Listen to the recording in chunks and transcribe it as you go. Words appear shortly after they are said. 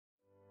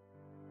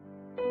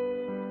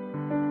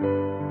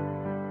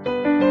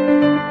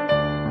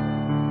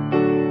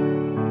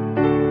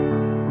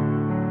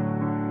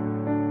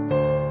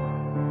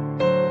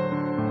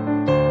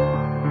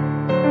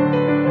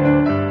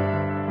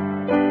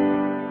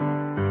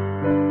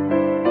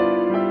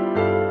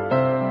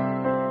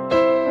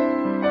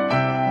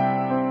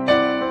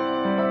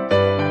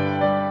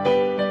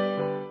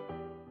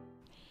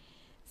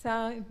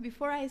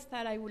Before I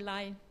start, I would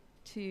like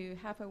to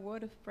have a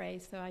word of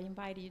praise, so I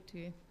invite you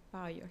to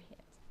bow your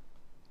heads.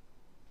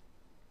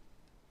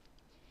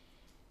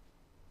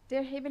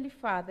 Dear Heavenly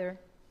Father,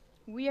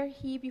 we are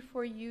here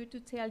before you to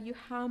tell you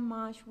how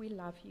much we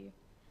love you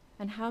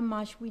and how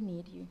much we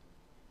need you.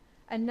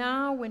 And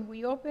now, when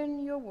we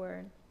open your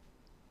word,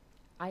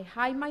 I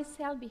hide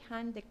myself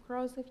behind the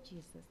cross of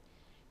Jesus,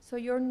 so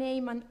your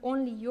name and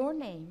only your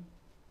name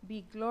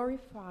be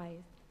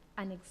glorified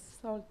and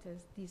exalted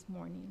this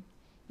morning.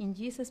 In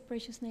Jesus'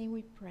 precious name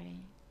we pray.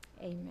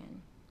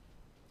 Amen.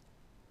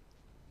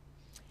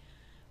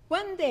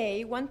 One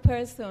day, one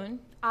person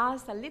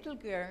asked a little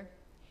girl,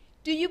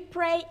 "Do you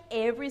pray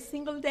every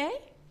single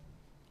day?"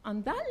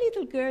 And that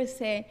little girl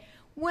said,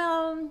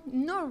 "Well,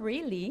 not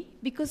really,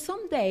 because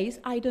some days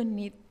I don't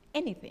need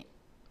anything."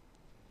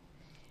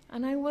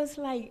 And I was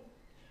like,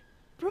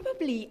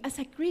 probably as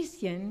a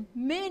Christian,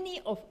 many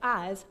of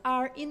us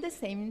are in the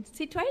same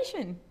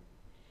situation,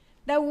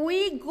 that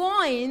we're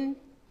going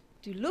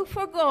to look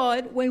for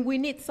God when we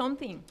need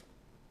something.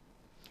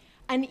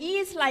 And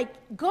it's like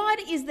God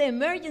is the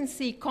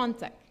emergency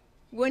contact.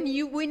 When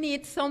we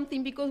need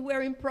something because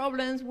we're in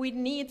problems, we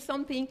need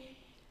something.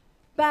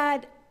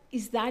 But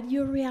is that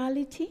your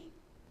reality?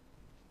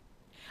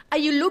 Are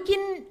you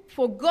looking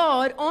for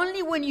God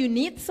only when you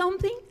need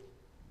something?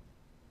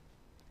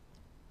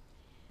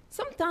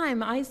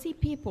 Sometimes I see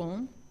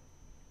people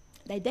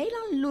that they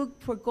don't look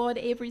for God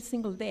every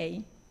single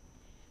day,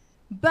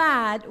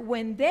 but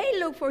when they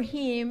look for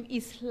him,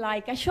 it's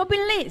like a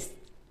shopping list.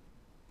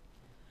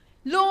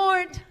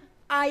 Lord,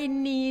 I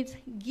need,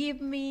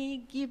 give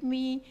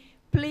me,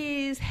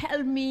 please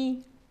help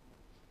me.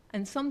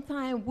 And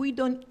sometimes we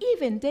don't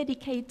even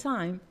dedicate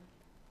time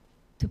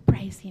to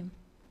praise him,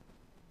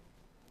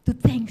 to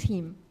thank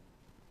him.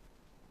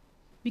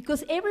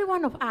 Because every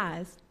one of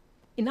us,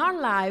 in our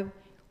life,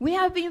 we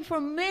have been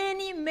for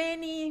many,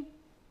 many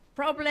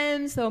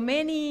problems or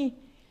many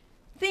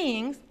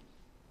things,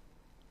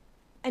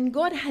 and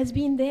God has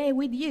been there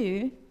with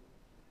you.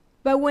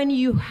 But when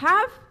you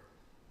have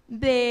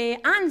the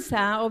answer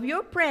of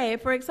your prayer,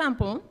 for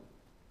example,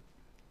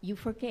 you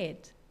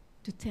forget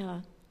to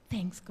tell,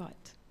 thanks God.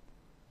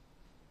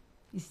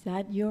 Is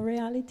that your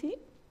reality?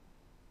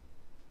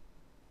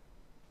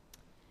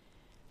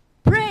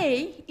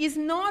 Pray is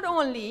not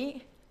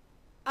only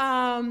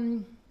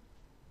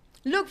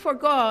look for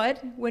God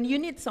when you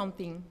need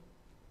something.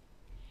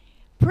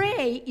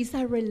 Pray is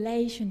a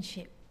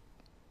relationship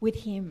with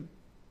him.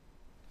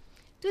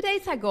 2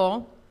 days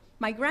ago,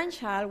 my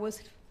grandchild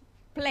was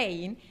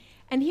playing,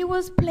 and he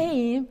was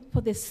playing for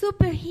the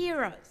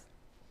superheroes.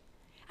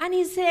 And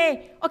he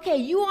said, okay,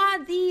 you are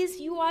this,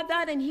 you are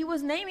that, and he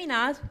was naming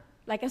us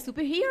like a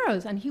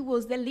superheroes, and he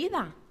was the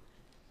leader.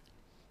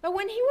 But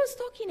when he was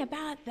talking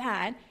about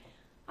that,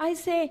 I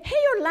said,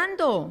 hey,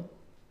 Orlando,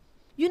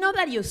 you know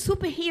that your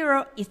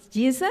superhero is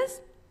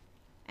Jesus?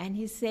 And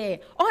he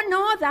said, oh,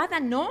 no,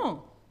 that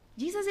no.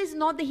 Jesus is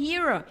not the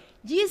hero.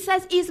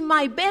 Jesus is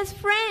my best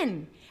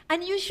friend.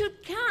 And you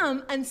should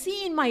come and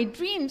see in my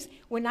dreams,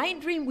 when I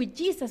dream with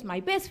Jesus, my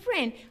best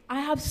friend,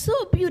 I have so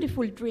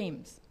beautiful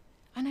dreams.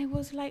 And I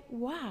was like,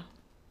 wow.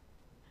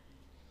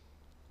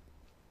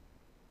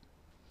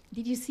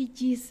 Did you see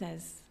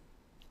Jesus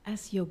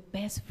as your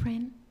best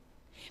friend?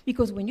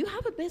 Because when you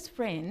have a best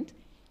friend,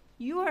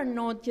 you are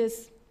not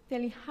just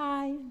telling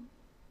hi,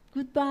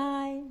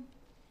 goodbye.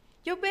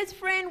 Your best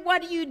friend,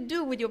 what do you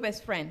do with your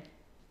best friend?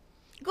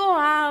 Go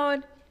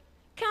out,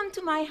 come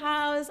to my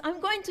house, I'm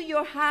going to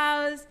your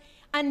house,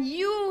 and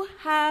you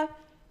have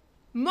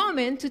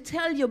moment to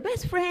tell your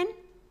best friend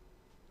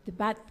the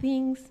bad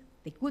things,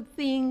 the good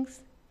things.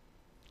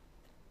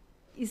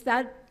 Is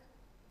that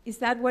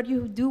what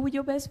you do with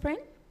your best friend?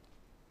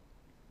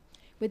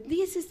 But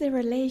this is the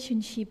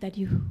relationship that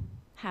you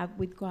have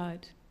with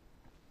God.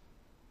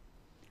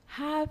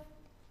 Have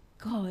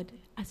God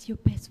as your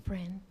best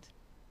friend.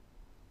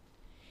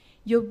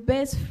 Your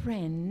best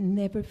friend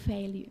never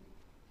fails you.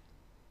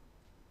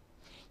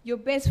 Your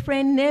best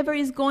friend never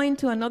is going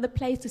to another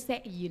place to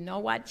say, you know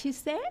what she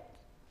said?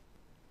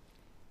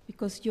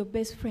 Because your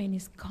best friend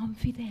is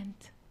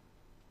confident.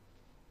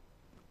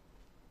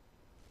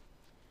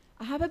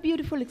 I have a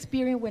beautiful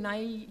experience when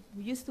I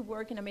used to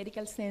work in a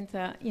medical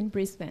center in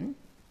Brisbane.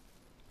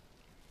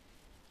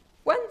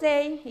 One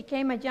day, he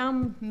came a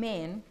young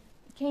man,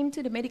 came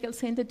to the medical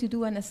center to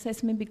do an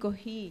assessment because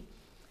he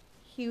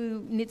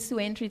needs to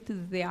enter to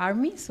the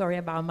army. Sorry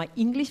about my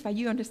English, but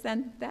you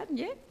understand that,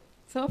 yeah?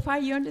 So far,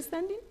 you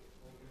understanding?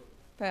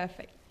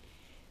 Perfect.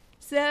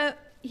 So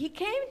he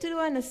came to do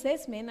an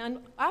assessment, and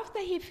after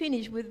he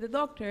finished with the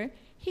doctor,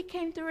 he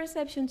came to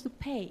reception to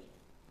pay.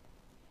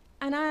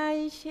 And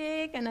I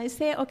check, and I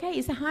say, okay,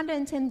 it's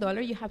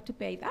 $110, you have to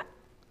pay that.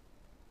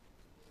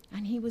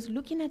 And he was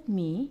looking at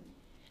me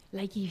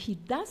like if he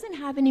doesn't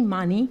have any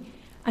money,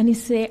 and he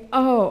said,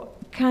 oh,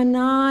 can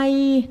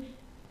I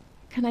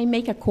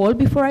make a call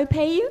before I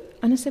pay you?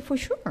 And I said, for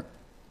sure.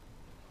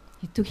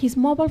 He took his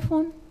mobile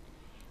phone,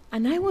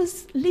 and I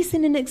was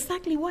listening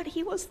exactly what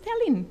he was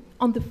telling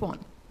on the phone.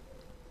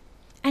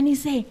 And he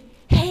said,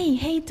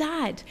 Hey,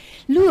 Dad,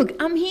 look,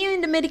 I'm here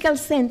in the medical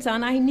center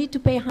and I need to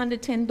pay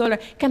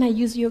 $110. Can I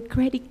use your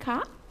credit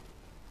card?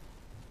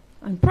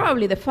 And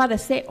probably the father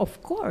said,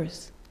 of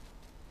course.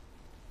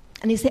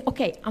 And he said,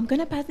 okay, I'm going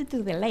to pass it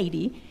to the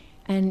lady,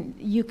 and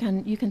you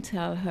can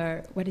tell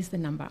her what is the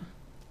number.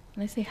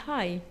 And I say,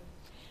 hi.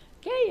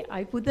 Okay,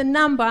 I put the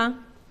number.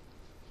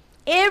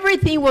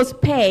 Everything was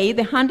paid,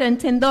 the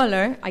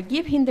 $110. I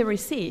give him the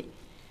receipt.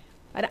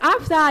 But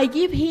after I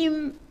give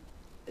him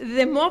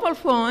the mobile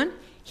phone,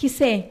 he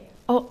said,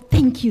 oh,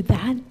 thank you,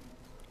 Dad.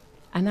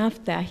 And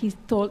after, he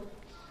told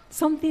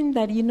something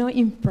that,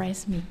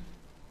 impressed me.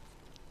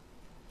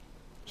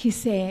 He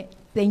said,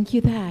 thank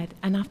you, Dad.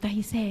 And after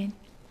he said,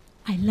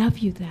 I love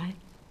you, Dad.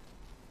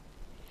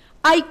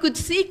 I could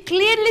see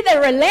clearly the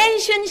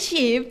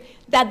relationship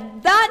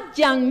that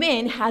young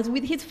man has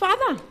with his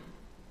father.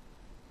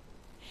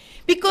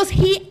 Because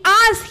he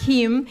asked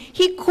him,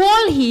 he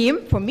called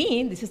him, for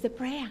me, this is the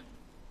prayer.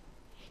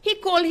 He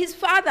called his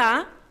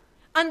father,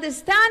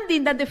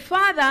 understanding that the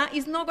father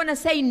is not going to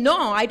say, no,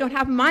 I don't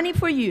have money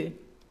for you.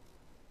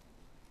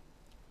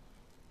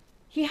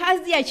 He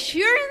has the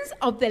assurance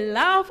of the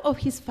love of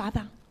his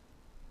father.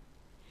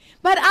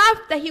 But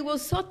after he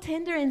was so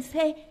tender and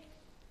said,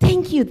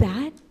 thank you,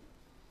 Dad.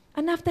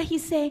 And after he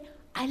said,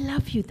 I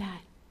love you, Dad.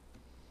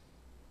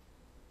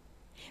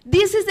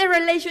 This is the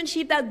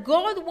relationship that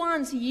God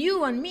wants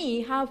you and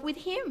me have with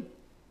him.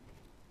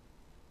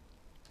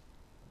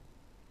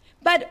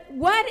 But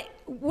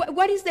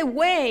what is the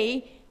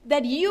way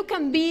that you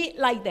can be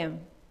like them?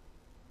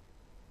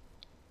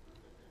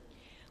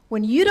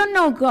 When you don't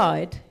know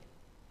God,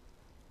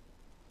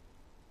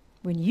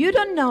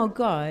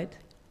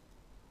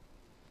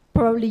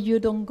 probably you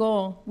don't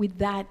go with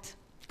that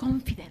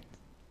confidence.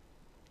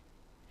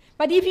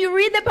 But if you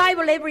read the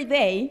Bible every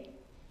day,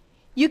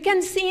 you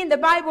can see in the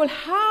Bible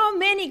how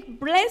many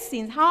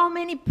blessings, how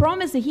many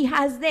promises he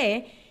has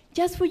there,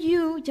 just for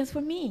you, just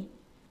for me.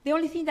 The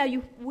only thing that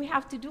we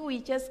have to do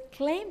is just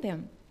claim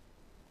them.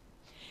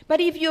 But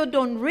if you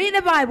don't read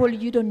the Bible,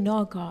 you don't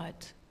know God.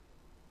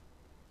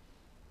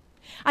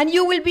 And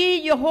you will be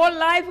your whole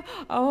life,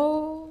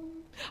 oh,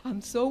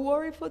 I'm so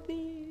worried for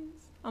this.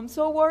 I'm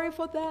so worried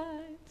for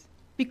that.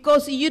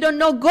 Because you don't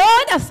know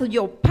God as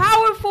your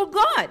powerful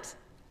God.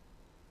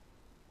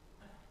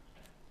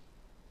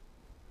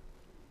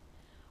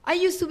 I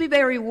used to be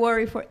very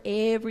worried for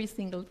every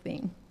single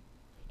thing.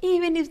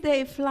 Even if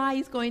the fly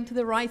is going to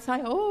the right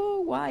side,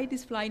 oh, why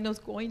this fly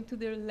not going to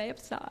the left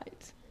side?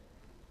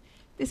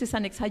 This is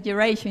an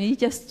exaggeration. It's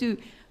just to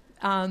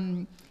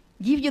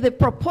give you the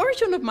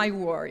proportion of my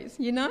worries,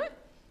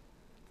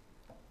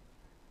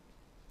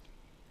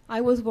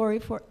 I was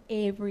worried for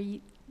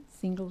every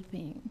single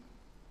thing.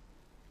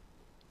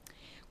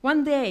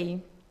 One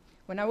day,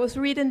 when I was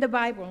reading the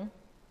Bible,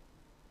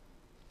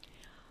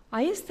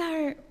 I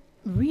started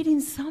reading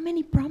so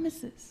many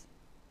promises.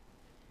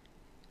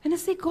 And I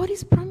said, God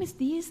has promised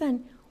this,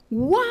 and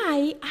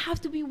why I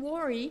have to be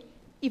worried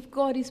if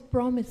God is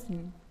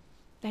promising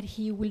that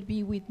he will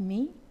be with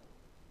me?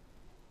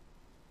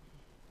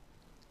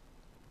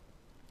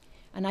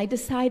 And I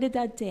decided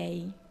that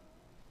day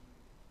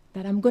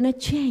that I'm going to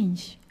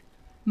change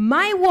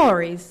my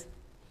worries.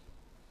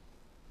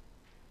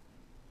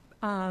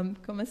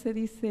 ¿Cómo se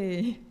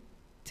dice?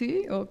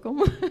 ¿Sí? ¿O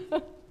cómo?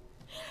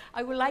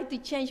 I would like to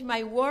change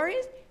my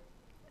worries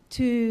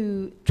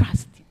to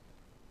trusting.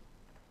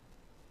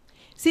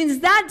 Since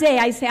that day,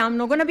 I say, I'm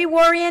not going to be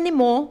worried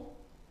anymore.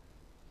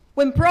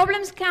 When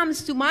problems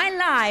comes to my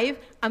life,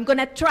 I'm going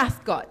to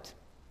trust God.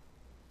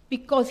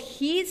 Because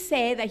he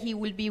said that he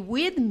will be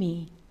with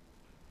me.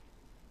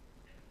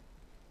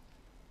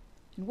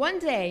 And one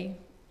day,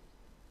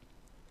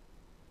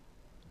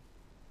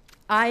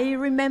 I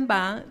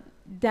remember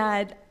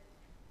that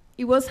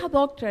it was a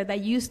doctor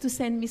that used to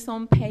send me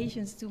some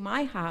patients to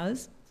my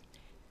house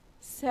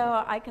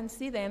so I can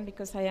see them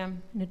because I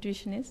am a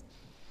nutritionist.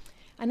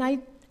 And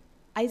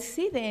I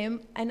see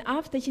them, and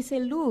after she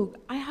said, look,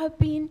 I have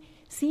been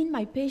seeing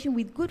my patient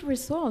with good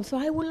results, so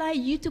I would like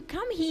you to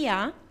come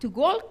here to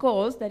Gold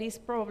Coast, that is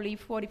probably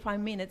 45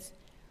 minutes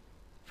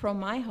from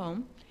my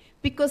home,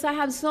 because I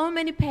have so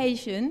many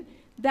patients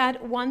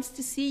that wants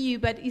to see you,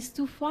 but it's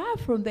too far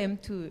from them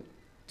to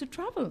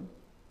travel.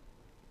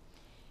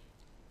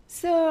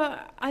 So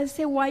I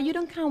said, why you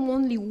don't come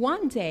only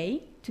one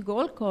day to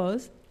Gold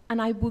Coast,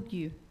 and I book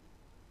you.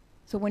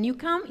 So when you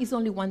come, it's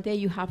only one day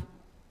you have,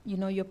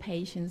 your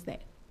patients there.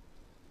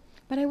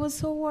 But I was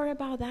so worried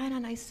about that,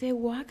 and I said,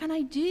 what can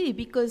I do?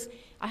 Because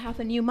I have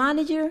a new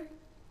manager,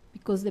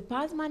 because the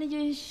past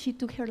manager, she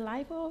took her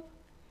life off.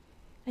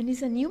 And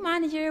it's a new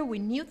manager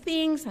with new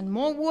things and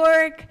more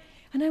work.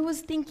 And I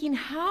was thinking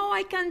how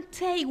I can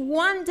take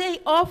one day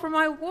off from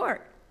my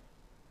work.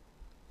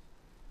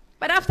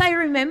 But after I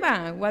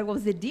remember what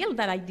was the deal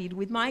that I did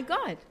with my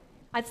God,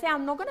 I'd say,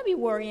 I'm not going to be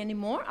worried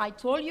anymore. I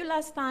told you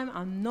last time,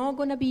 I'm not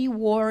going to be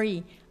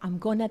worried. I'm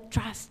going to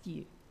trust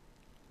you.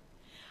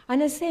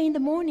 And I say in the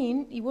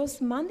morning, it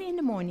was Monday in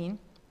the morning,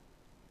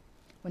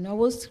 when I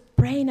was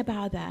praying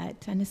about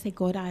that, and I said,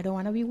 God, I don't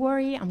want to be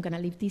worried. I'm going to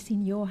leave this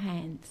in your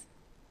hands.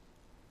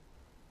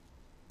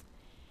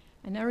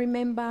 And I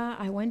remember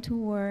I went to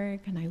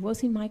work and I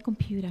was in my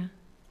computer.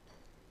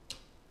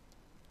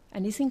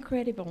 And it's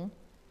incredible.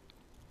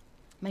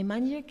 My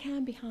manager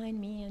came behind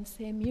me and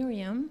said,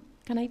 Miriam,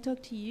 can I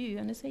talk to you?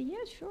 And I said,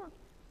 yeah, sure.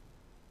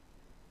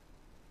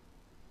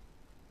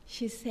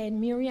 She said,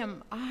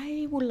 Miriam,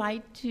 I would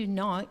like to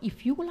know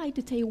if you would like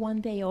to take one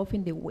day off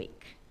in the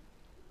week.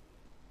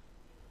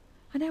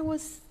 And I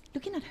was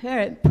looking at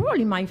her.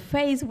 Probably my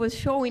face was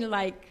showing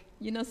like,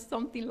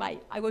 something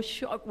like I was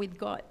shocked with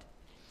God.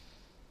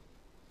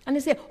 And I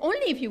said,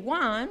 only if you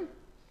want.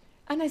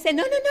 And I said,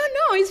 no,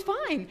 it's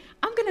fine.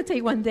 I'm going to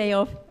take one day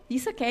off.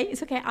 It's okay.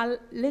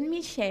 Let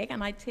me check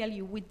and I tell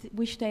you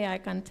which day I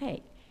can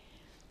take.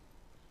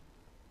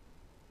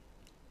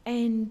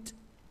 And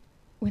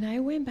when I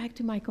went back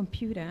to my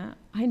computer,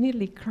 I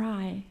nearly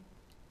cried.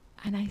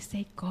 And I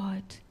said,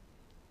 God,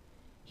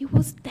 it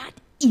was that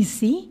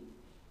easy.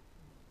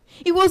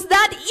 It was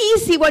that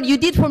easy what you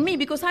did for me,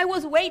 because I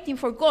was waiting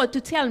for God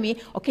to tell me,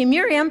 okay,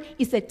 Miriam,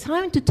 it's the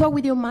time to talk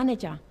with your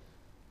manager.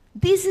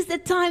 This is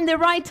the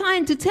right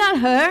time to tell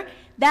her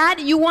that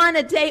you want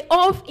a day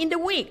off in the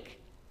week.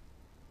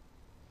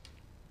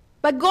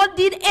 But God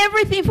did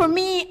everything for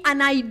me,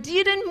 and I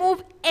didn't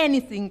move any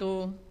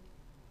single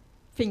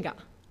finger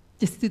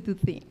just to do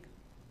things.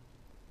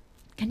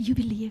 Can you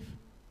believe?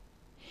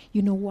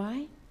 You know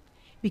why?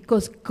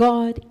 Because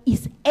God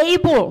is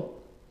able.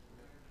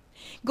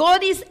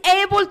 God is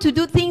able to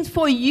do things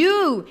for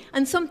you,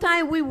 and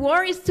sometimes we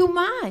worry too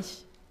much.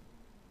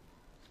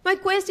 My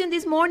question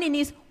this morning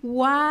is,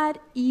 what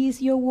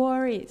is your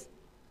worries?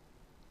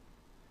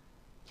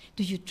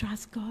 Do you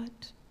trust God?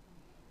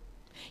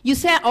 You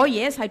say, oh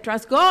yes, I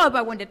trust God,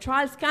 but when the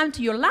trials come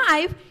to your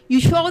life, you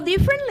show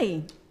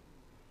differently.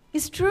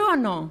 It's true or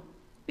no?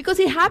 Because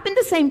it happened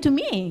the same to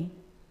me.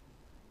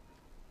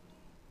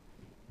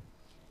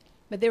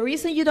 But the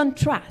reason you don't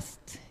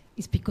trust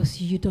is because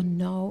you don't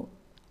know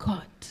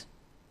God.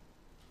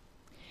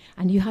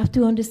 And you have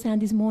to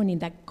understand this morning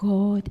that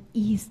God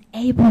is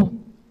able.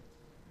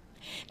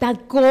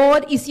 That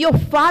God is your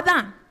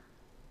Father.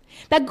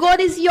 That God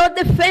is your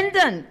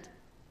defendant.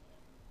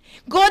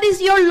 God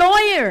is your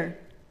lawyer.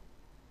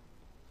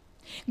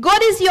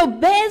 God is your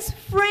best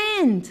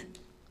friend.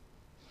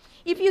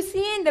 If you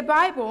see in the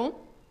Bible,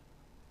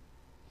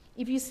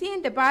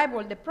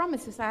 the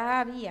promises I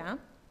have here,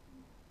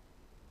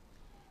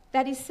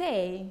 that is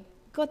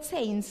God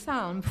say in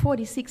Psalm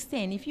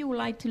 46:10, if you would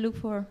like to look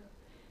for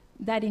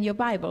that in your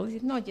Bible,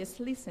 if not, just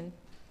listen.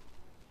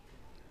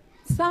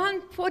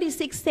 Psalm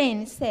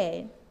 46:10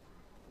 said,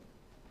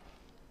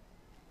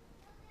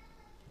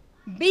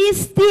 be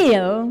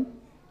still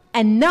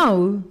and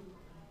know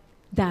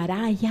that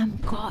I am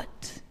God.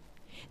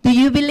 Do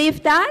you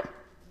believe that?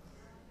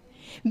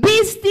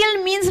 Be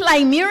still means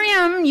like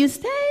Miriam, you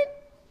stay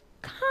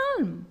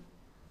calm.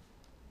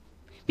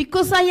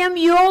 Because I am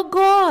your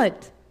God.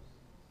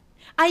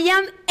 I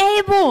am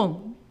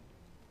able.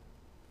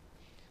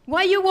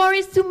 Why you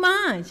worry too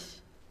much?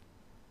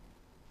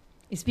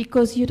 It's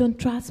because you don't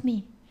trust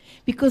me.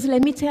 Because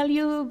let me tell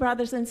you,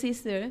 brothers and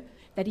sisters,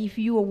 that if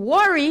you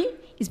worry,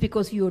 it's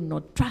because you are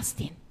not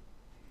trusting.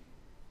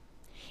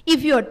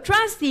 If you are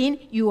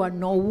trusting, you are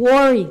not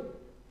worried.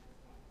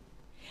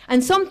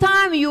 And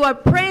sometimes you are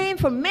praying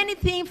for many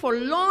things for a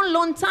long,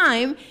 long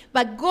time,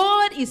 but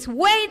God is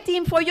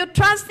waiting for your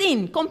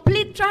trusting,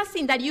 complete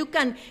trusting, that you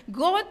can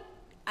go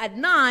at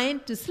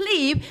night to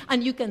sleep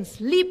and you can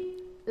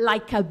sleep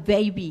like a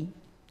baby.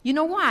 You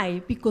know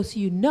why? Because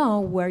you know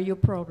where your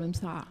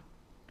problems are,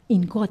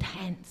 in God's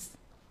hands.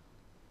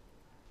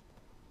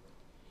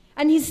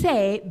 And he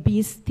said,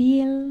 be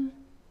still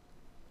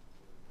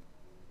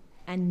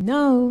and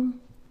know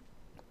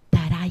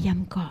that I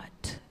am God.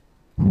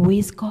 Who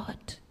is God?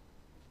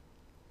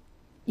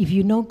 If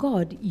you know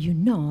God, you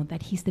know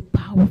that he's the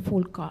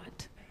powerful God.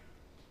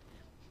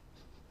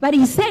 But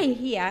he say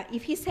here,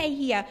 if he say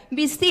here,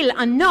 be still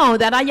and know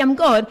that I am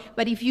God,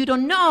 but if you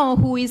don't know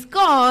who is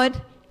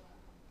God,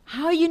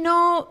 how you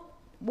know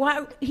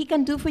what he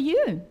can do for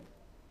you?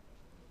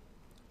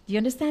 Do you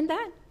understand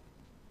that?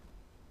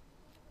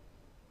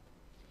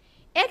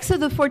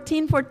 Exodus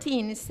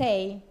 14:14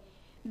 say,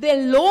 the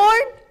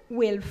Lord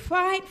will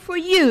fight for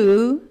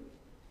you,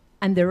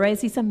 and the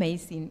rest is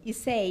amazing. It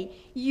say,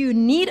 you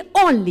need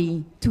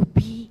only to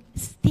be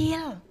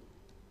still.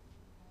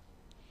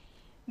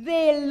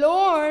 The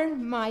Lord,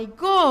 my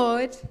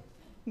God,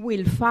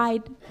 will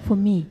fight for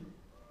me.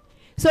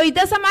 So it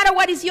doesn't matter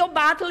what is your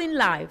battle in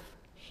life.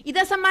 It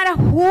doesn't matter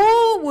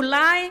who would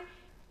like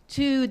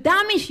to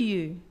damage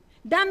you,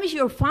 damage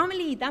your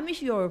family,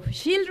 damage your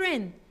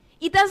children.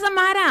 It doesn't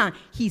matter.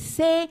 He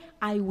said,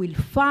 I will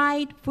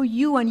fight for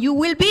you, and you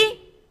will be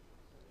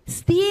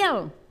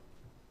still.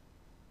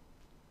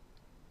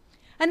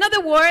 In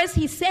other words,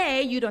 he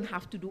said, you don't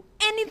have to do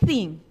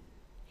anything.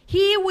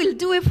 He will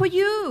do it for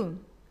you,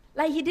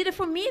 like he did it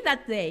for me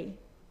that day.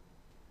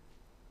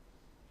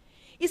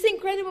 It's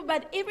incredible,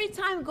 but every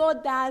time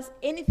God does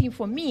anything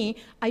for me,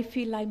 I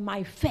feel like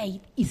my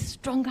faith is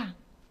stronger.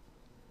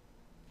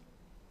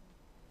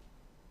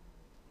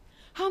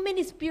 How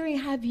many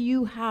experience have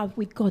you had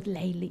with God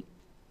lately?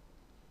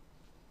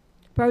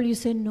 Probably you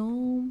say,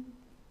 no.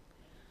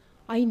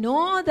 I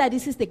know that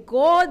this is the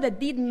God that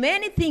did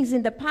many things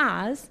in the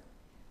past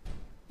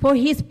for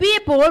his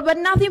people, but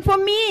nothing for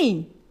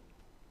me.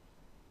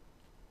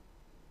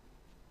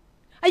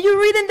 Are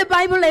you reading the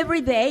Bible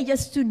every day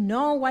just to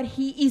know what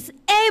he is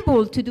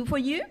able to do for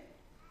you?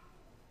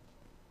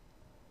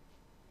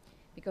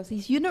 Because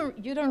if you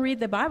don't read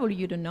the Bible,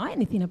 you don't know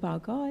anything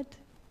about God.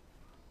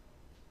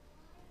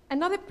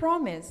 Another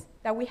promise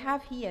that we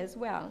have here as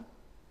well.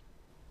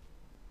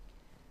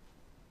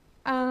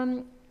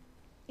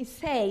 It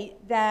says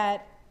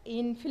that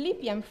in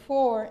Philippians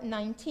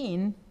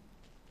 4:19,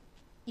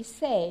 it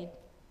said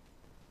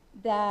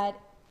that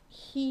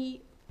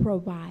he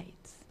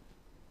provides.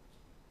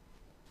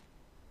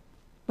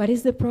 What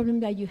is the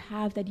problem that you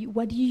have?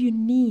 What do you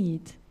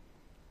need?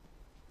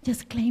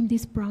 Just claim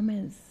this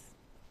promise.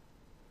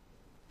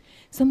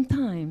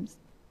 Sometimes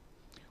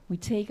we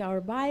take our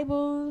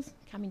Bibles,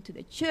 come into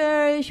the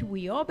church,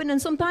 we open,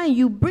 and sometimes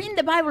you bring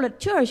the Bible at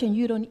church and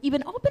you don't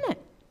even open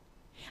it.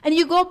 And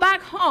you go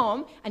back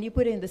home and you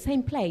put it in the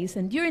same place,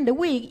 and during the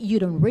week you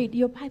don't read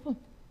your Bible.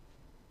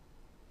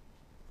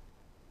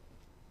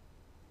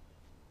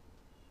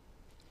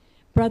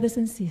 Brothers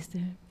and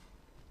sisters,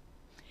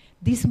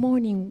 this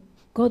morning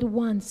God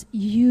wants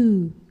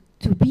you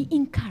to be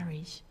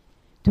encouraged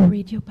to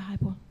read your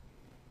Bible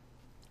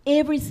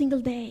every single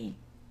day.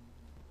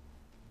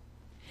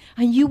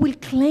 And you will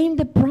claim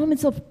the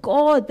promise of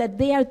God that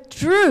they are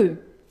true.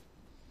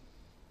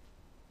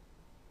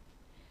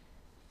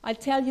 I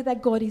tell you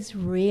that God is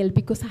real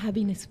because I have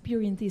been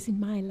experiencing this in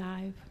my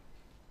life.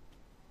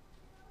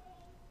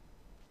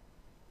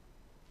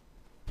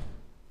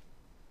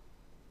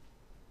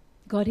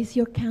 God is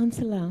your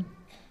counselor.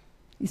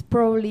 It's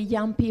probably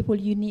young people,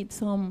 you need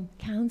some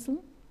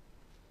counsel.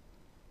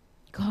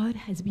 God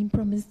has been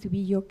promised to be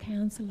your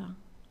counselor.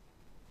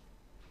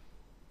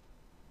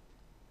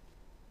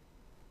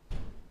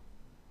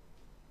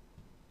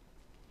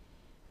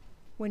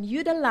 When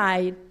you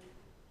delight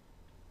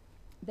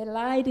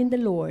in the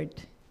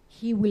Lord,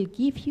 he will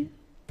give you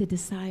the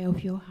desire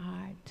of your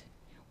heart.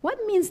 What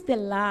means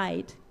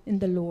delight in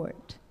the Lord?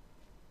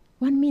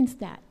 What means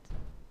that?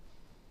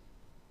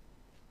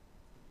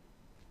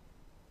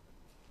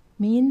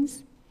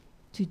 Means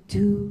to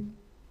do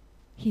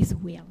his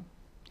will.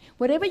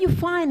 Whatever you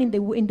find in the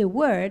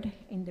word,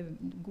 in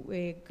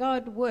the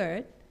God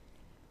word,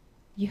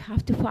 you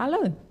have to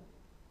follow.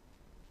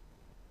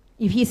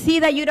 If you see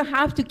that you don't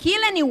have to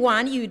kill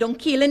anyone, you don't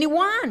kill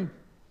anyone.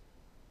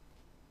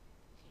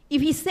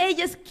 If he says,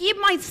 just keep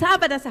my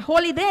Sabbath as a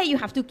holy day, you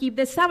have to keep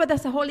the Sabbath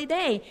as a holy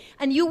day.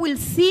 And you will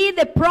see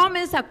the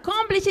promise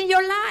accomplished in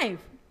your life.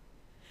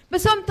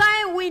 But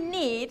sometimes we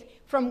need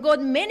from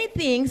God many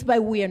things,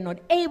 but we are not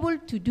able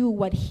to do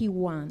what he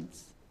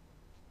wants.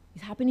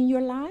 Is it happening in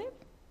your life?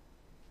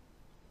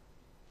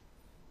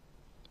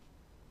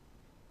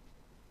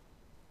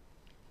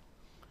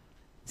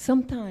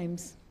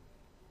 Sometimes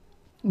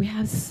we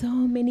have so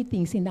many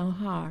things in our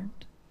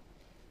heart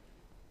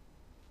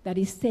that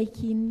is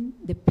taking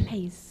the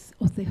place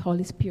of the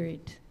Holy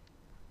Spirit.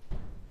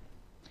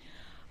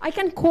 I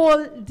can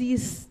call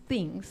these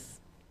things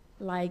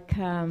like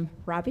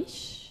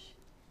rubbish,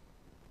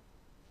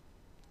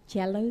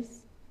 jealous,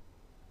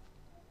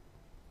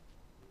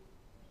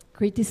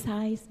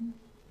 criticizing.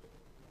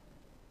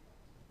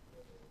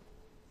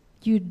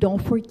 You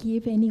don't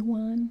forgive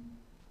anyone.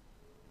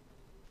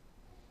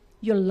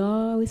 Your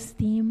low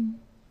esteem.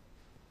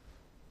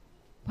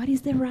 What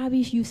is the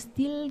rubbish you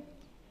still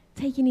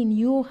taking in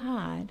your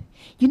heart?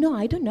 You know,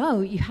 I don't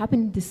know, it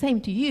happened the same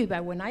to you,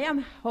 but when I am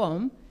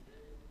home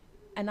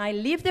and I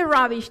leave the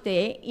rubbish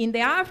there, in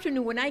the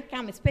afternoon when I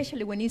come,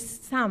 especially when it's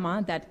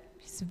summer, that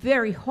it's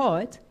very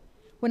hot,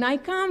 when I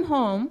come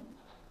home,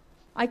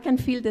 I can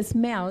feel the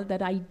smell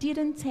that I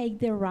didn't take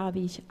the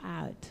rubbish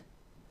out.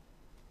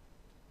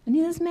 And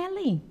it's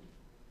smelly.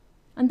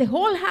 And the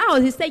whole house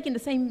is taking the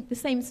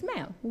same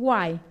smell.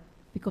 Why?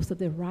 Because of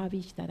the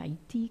rubbish that I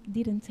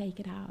didn't take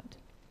it out.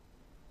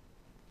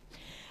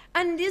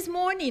 And this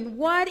morning,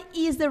 what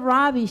is the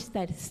rubbish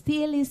that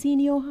still is in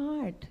your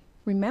heart?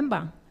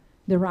 Remember,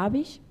 the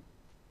rubbish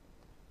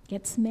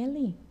gets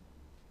smelly.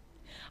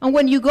 And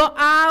when you go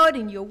out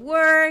in your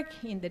work,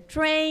 in the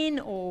train,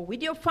 or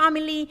with your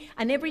family,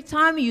 and every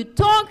time you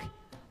talk,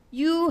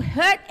 you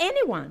hurt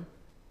anyone.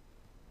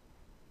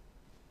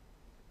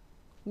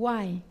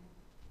 Why?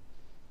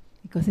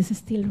 Because there's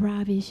still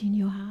rubbish in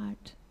your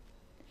heart.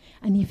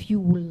 And if you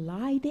would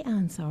like the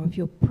answer of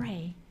your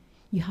prayer,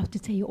 you have to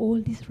take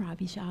all this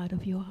rubbish out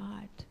of your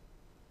heart.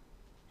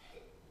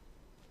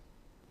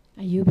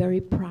 Are you a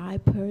very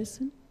proud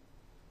person?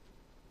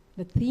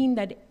 The thing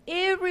that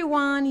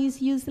everyone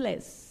is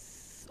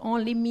useless,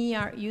 only me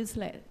are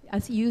useful.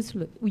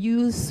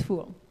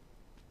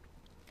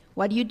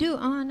 What do you do?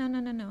 Oh,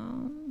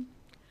 no.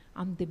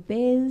 I'm the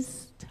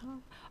best.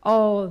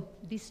 Oh,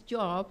 this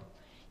job.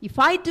 If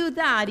I do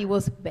that, it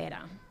was better.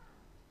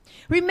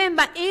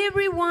 Remember,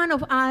 every one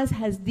of us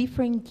has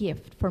different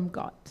gift from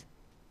God.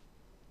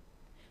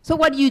 So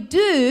what you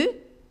do,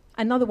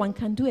 another one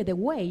can do it the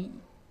way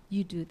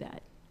you do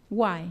that.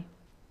 Why?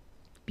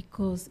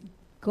 Because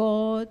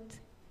God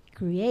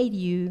created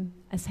you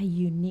as a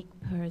unique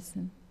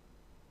person.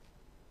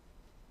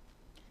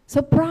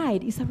 So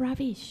pride is a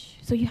rubbish.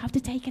 So you have to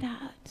take it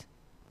out.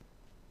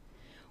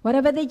 What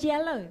about the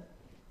jealous?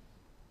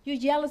 You're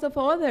jealous of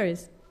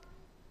others.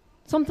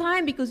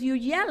 Sometimes because you're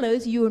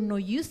jealous, you're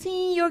not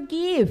using your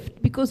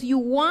gift because you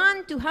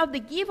want to have the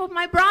gift of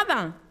my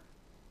brother.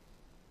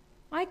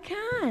 I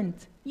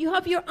can't. You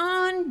have your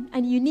own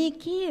and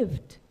unique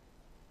gift.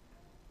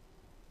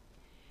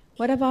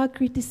 What about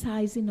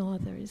criticizing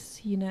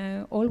others? You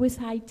know, always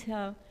I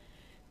tell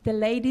the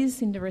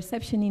ladies in the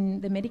reception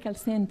in the medical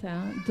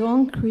center,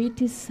 don't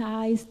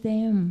criticize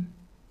them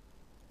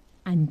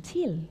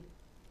until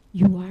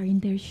you are in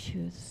their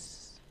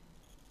shoes.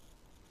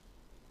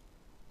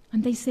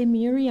 And they say,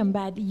 Miriam,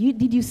 but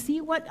did you see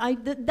what?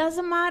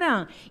 Doesn't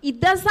matter. It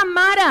doesn't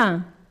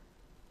matter.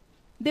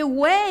 The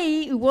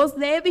way it was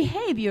their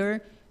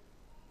behavior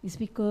is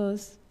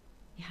because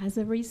it has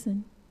a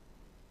reason.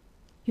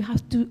 You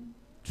have to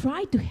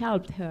try to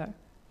help her.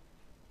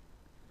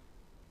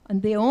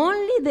 And the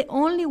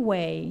only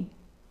way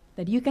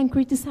that you can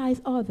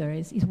criticize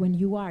others is when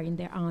you are in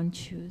their own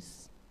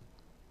shoes.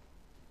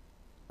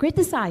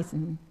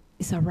 Criticizing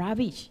is a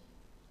rubbish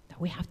that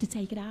we have to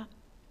take it out.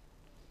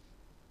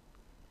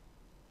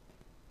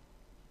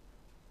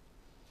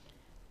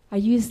 Are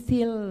you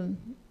still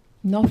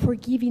not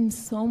forgiving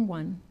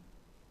someone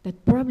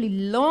that probably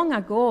long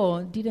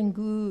ago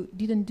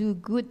didn't do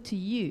good to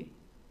you?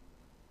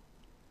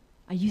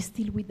 Are you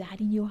still with that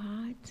in your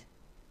heart?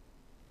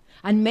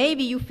 And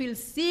maybe you feel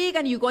sick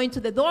and you're going to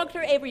the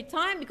doctor every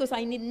time because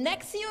I need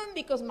Nexium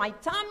because my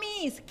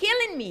tummy is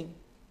killing me.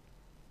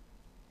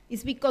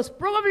 It's because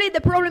probably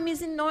the problem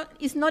is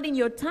not in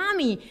your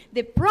tummy.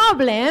 The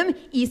problem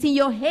is in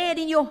your head,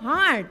 in your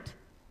heart,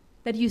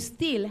 that you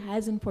still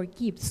hasn't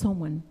forgiven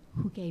someone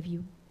who gave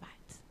you bad.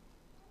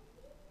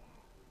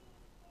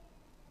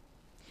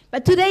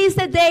 But today is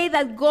the day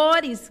that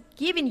God is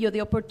giving you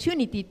the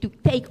opportunity to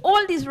take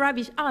all this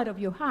rubbish out of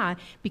your heart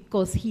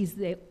because He's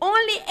the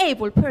only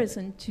able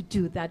person to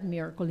do that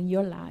miracle in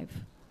your life.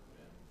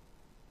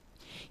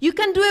 You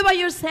can do it by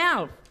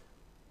yourself.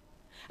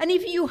 And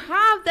if you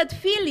have that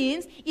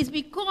feelings, it's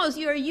because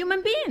you're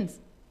human beings.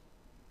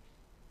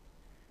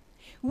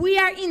 We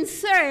are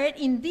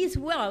inserted in this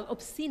world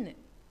of sin.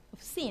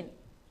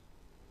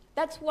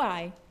 That's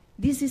why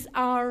this is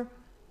our,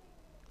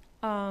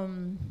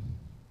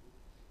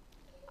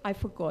 I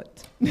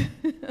forgot.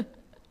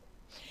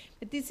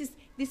 But this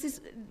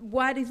is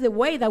what is the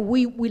way that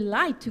we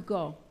like to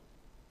go.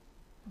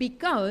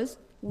 Because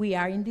we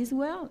are in this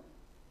world.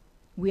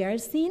 We are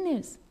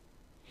sinners.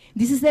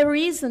 This is the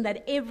reason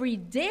that every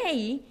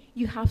day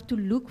you have to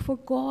look for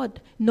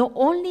God, not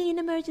only in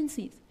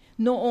emergencies,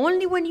 not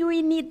only when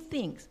you need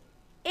things.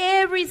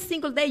 Every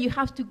single day you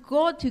have to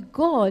go to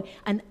God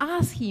and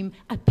ask Him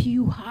a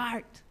pure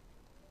heart.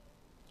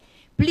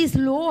 Please,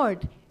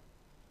 Lord,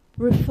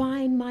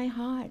 refine my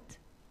heart.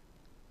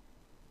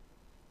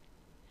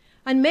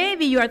 And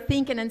maybe you are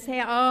thinking and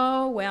say,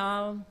 oh,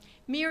 well,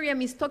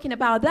 Miriam is talking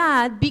about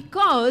that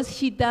because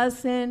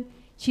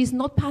she's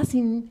not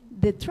passing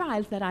the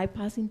trials that I'm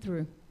passing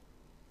through.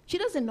 She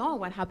doesn't know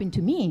what happened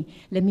to me.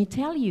 Let me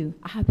tell you,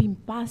 I have been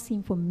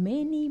passing for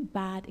many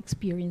bad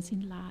experiences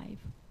in life.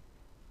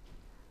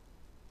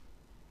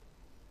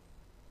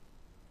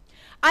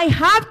 I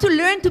have to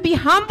learn to be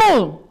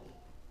humble.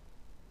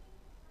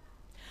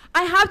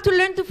 I have to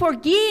learn to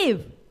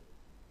forgive.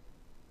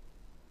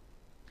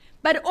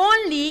 But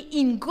only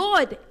in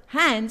God's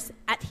hands,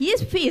 at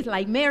His feet,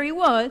 like Mary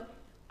was,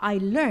 I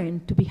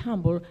learned to be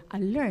humble. I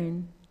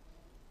learned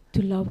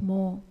to love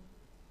more.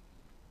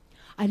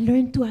 I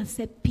learned to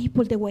accept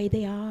people the way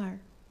they are.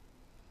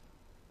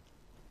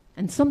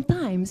 And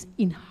sometimes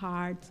in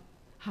hard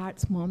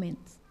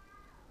moments.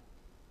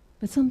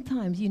 But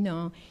sometimes,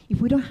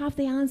 if we don't have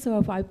the answer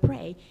of our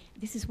pray,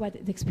 this is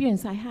what the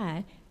experience I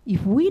had.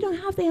 If we don't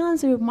have the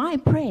answer of my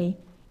pray,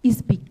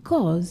 it's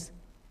because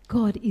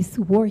God is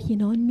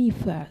working on me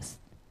first.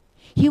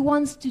 He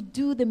wants to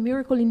do the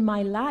miracle in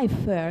my life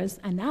first,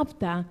 and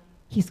after,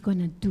 He's going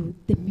to do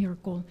the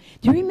miracle.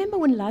 Do you remember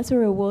when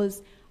Lazarus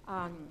was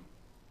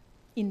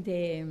in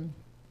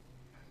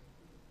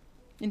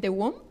the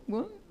womb?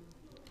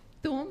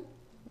 Tomb?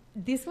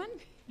 This one?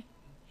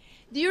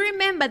 Do you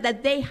remember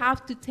that they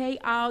have to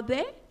take out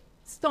the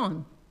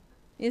stone?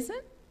 Isn't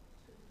it?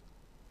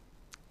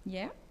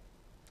 Yeah?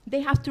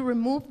 They have to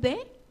remove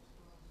the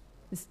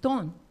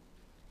stone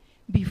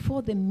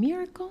before the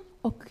miracle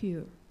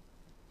occurs.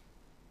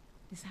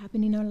 This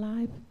happened in our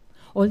life.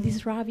 All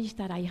this rubbish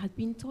that I have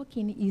been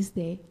talking is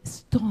the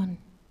stone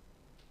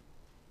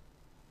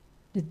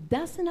that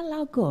doesn't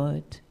allow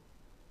God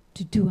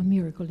to do a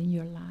miracle in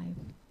your life.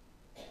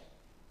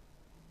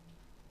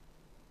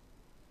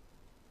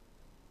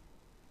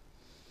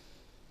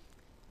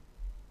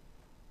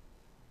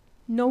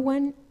 No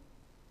one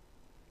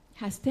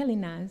has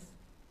telling us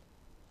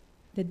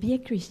that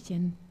being a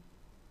Christian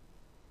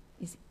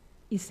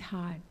is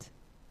hard.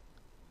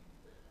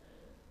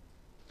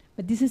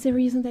 But this is the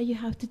reason that you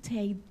have to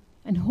take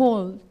and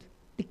hold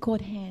the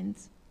God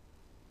hands.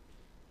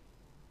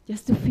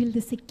 Just to feel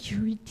the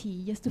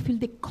security, just to feel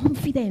the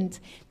confidence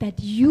that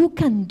you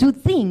can do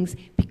things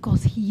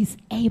because He is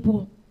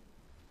able.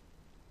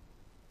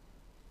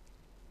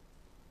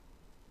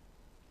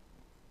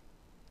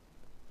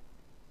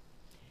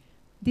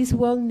 This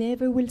world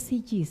never will see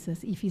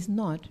Jesus if it's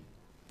not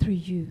through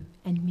you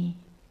and me.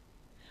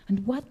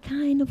 And what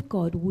kind of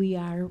God we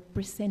are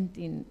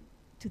presenting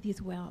to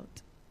this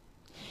world.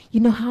 You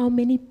know how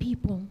many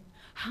people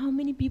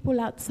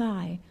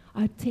outside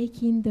are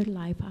taking their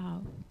life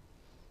out.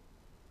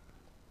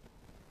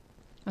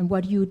 And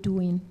what you're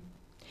doing.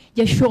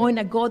 You're showing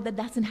a God that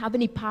doesn't have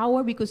any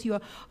power because you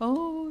are,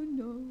 oh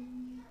no.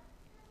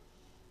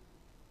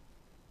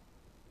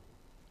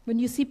 When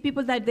you see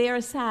people that they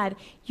are sad,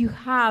 you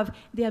have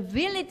the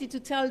ability to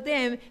tell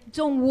them,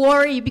 don't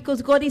worry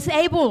because God is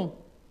able.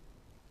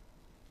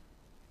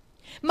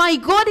 My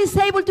God is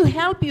able to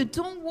help you.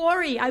 Don't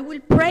worry. I will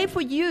pray for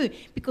you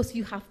because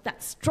you have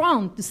that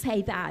strong to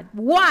say that.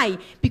 Why?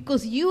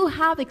 Because you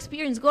have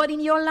experienced God in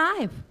your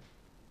life.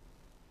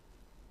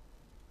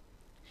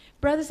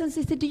 Brothers and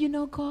sisters, do you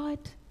know God?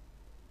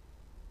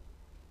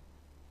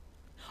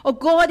 Or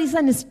God is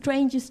a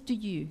stranger to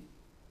you?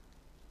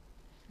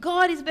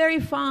 God is very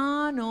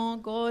fun. Oh,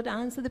 God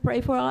answered the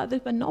prayer for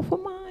others, but not for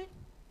mine.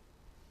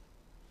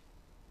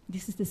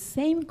 This is the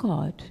same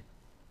God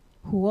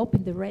who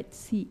opened the Red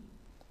Sea.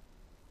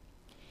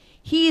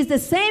 He is the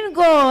same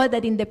God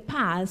that in the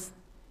past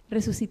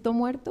resucitó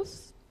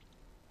muertos,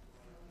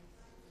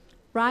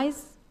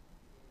 rise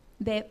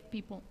dead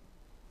people.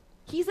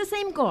 He's the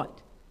same God.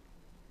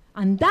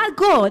 And that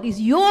God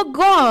is your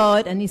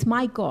God and is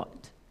my God.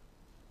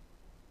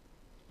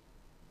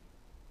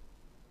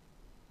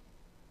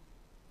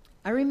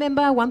 I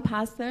remember one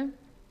pastor,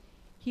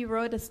 he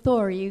wrote a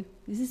story,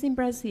 this is in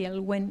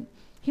Brazil, when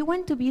he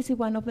went to visit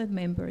one of the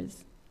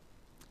members.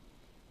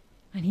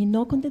 And he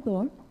knocked on the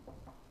door,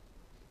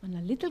 and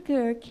a little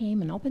girl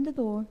came and opened the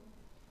door.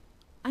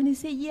 And he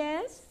said,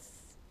 yes.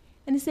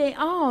 And he said,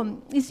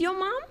 is your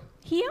mom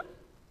here?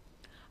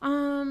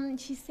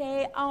 She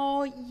said,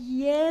 oh,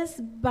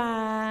 yes,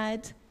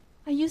 but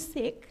are you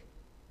sick?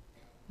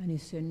 And he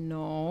said,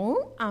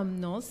 no, I'm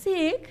not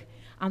sick.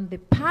 I'm the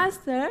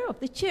pastor of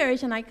the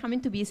church, and I'm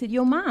coming to visit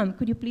your mom.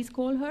 Could you please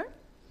call her?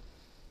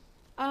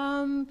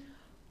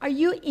 Are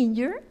you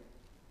injured?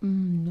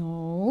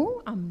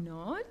 No, I'm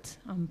not.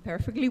 I'm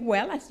perfectly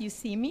well, as you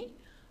see me.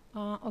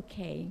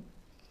 Okay.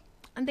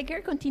 And the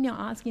girl continued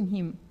asking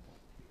him,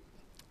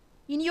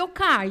 in your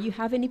car, you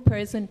have any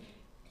person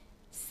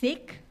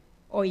sick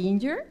or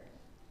injured?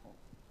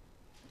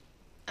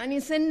 And he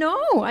said,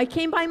 no, I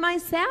came by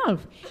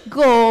myself.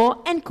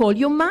 Go and call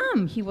your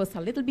mom. He was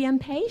a little bit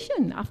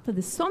impatient after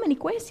the so many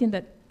questions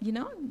that,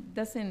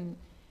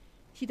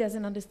 she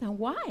doesn't understand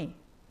why.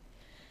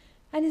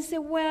 And he said,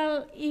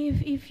 well,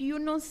 if you're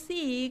not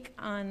sick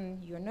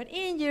and you're not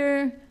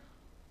injured,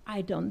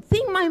 I don't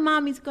think my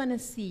mom is going to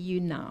see you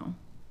now.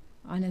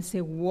 And I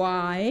said,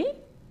 why?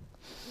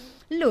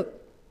 Look,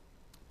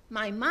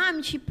 my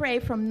mom, she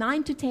prayed from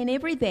 9 to 10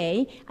 every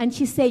day, and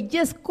she said,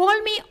 just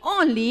call me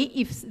only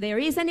if there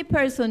is any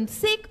person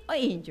sick or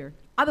injured.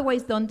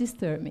 Otherwise, don't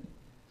disturb me.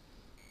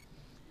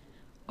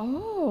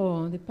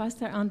 Oh, the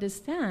pastor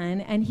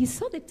understand, and he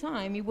saw the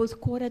time. It was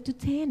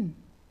 9:45.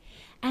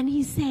 And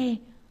he said,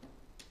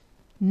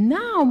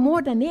 now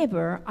more than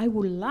ever, I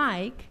would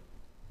like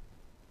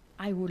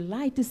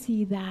to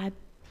see that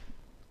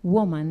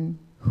woman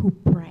who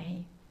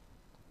pray.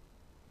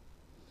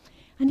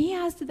 And he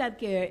asked that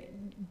girl,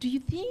 do you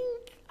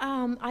think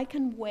I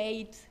can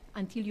wait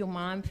until your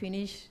mom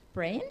finish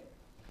praying?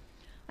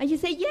 And she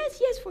said, yes,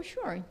 for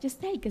sure.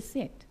 Just take a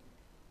seat.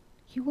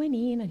 He went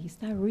in and he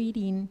started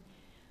reading,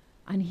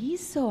 and he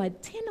saw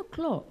at 10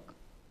 o'clock,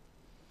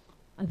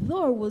 a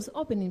door was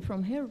opening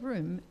from her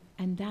room,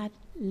 and that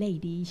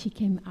lady, she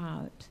came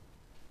out.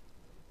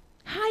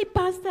 Hi,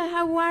 Pastor,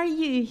 how are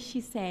you?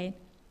 She said.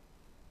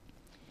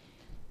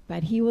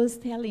 But he was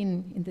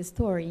telling in the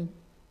story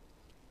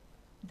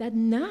that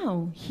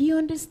now he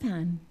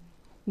understands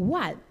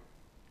why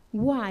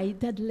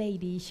that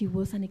lady, she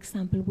was an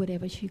example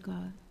wherever she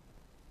got.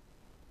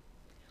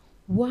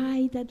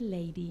 Why that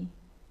lady,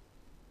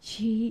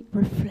 she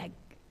reflects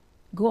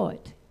God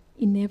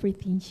in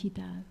everything she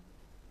does.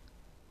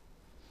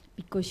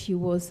 Because she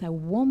was a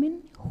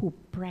woman who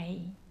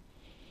prayed.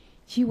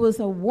 She was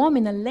a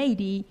woman, a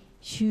lady,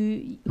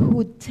 who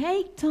would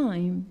take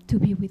time to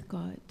be with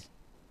God.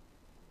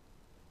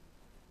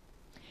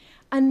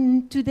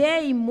 And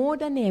today, more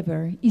than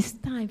ever, it's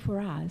time for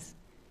us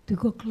to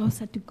go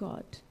closer to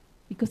God.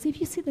 Because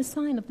if you see the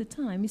sign of the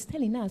time, it's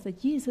telling us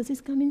that Jesus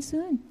is coming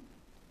soon.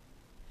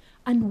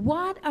 And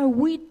what are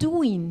we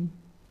doing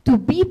to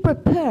be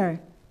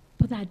prepared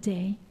for that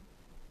day?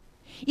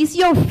 Is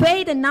your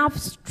faith enough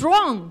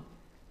strong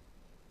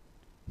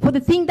for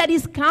the thing that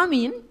is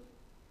coming,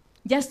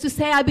 just to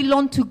say I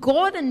belong to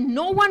God and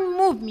no one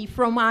moved me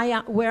from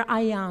where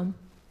I am?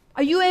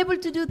 Are you able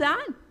to do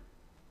that?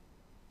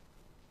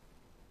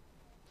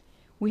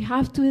 We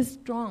have to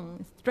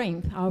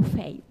strengthen our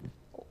faith.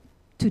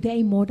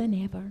 today more than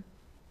ever.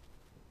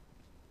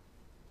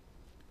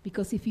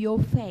 Because if your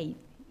faith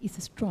is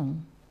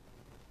strong,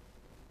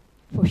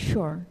 for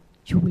sure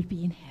you will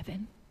be in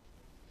heaven.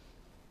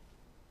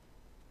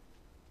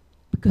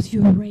 Because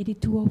you're ready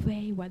to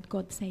obey what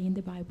God says in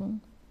the Bible.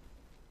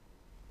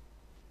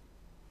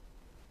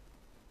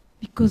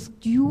 Because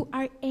you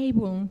are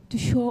able to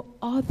show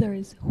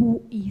others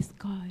who is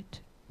God,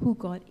 who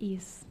God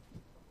is.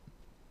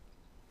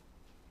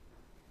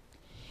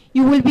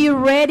 You will be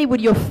ready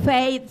with your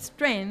faith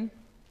strength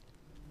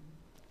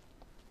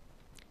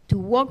to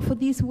walk for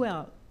this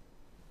world,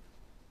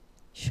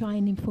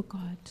 shining for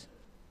God.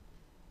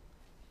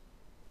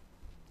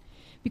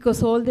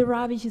 Because all the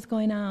rubbish is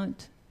going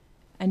out,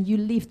 and you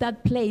leave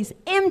that place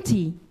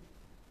empty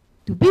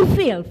to be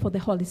filled for the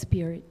Holy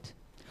Spirit,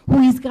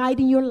 who is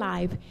guiding your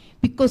life.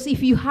 Because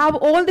if you have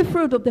all the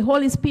fruit of the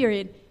Holy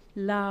Spirit,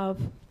 love,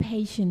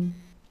 patience,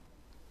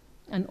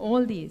 and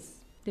all this,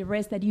 the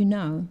rest that you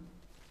know,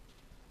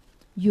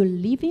 you're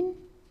living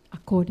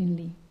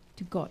accordingly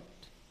to God.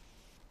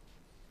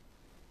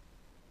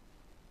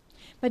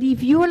 But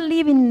if you are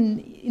living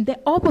in the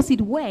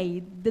opposite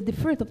way, the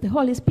fruit of the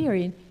Holy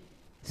Spirit,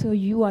 so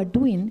you are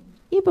doing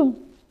evil.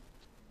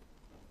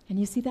 And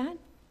you see that?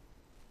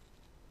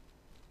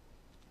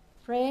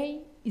 Pray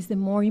is the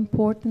more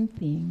important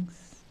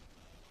things.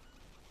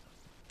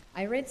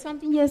 I read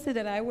something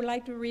yesterday that I would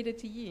like to read it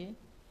to you.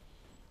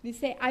 They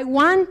say, I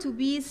want to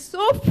be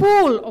so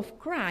full of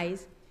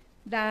Christ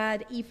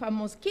that if a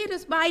mosquito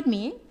bites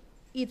me,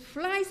 it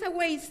flies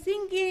away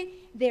thinking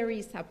there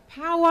is a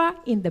power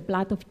in the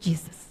blood of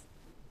Jesus.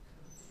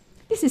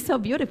 This is so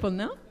beautiful,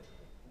 no?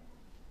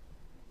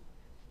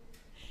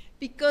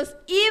 Because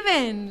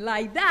even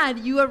like that,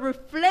 you are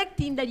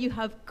reflecting that you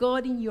have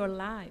God in your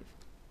life.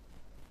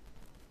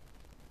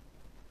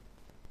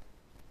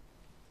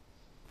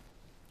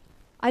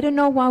 I don't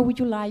know what would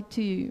you like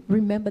to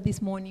remember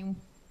this morning,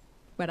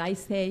 what I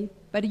say,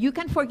 but you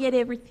can forget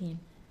everything.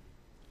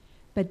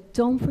 But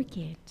don't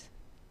forget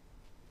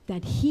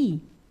that He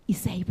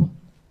is able.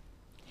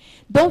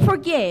 Don't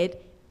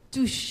forget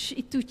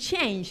to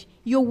change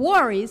your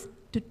worries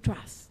to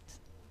trust.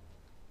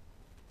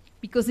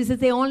 Because this is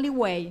the only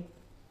way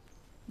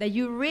that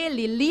you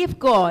really leave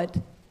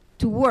God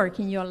to work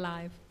in your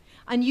life.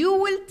 And you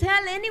will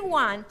tell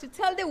anyone, to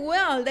tell the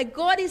world that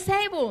God is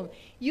able.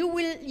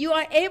 You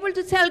are able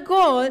to tell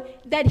God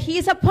that He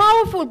is a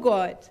powerful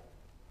God.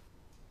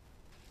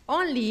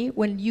 Only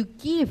when you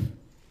give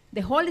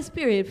the Holy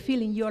Spirit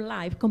filling your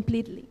life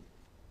completely,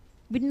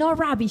 with no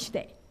rubbish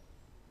there.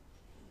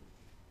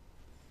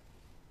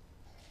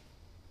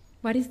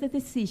 What is the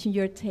decision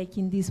you're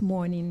taking this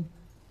morning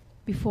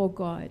before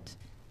God?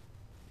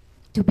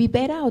 To be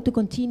better or to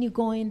continue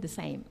going the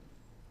same?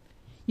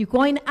 You're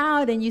going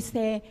out and you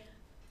say,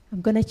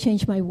 I'm going to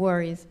change my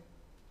worries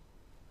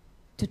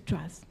to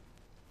trust.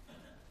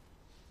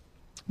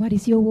 What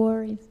is your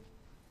worries?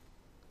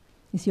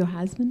 Is your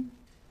husband?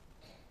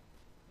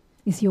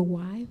 Is your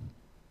wife?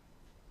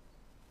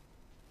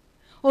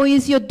 Or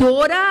is your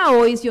daughter,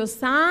 or is your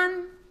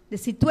son, the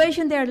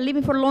situation they are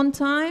living for a long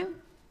time?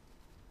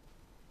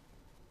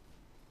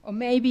 Or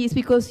maybe it's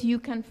because you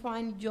can't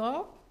find a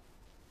job.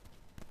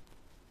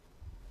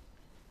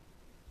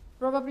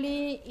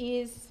 Probably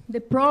is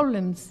the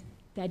problems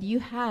that you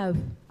have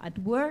at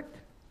work.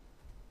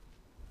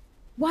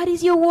 What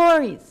is your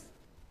worries?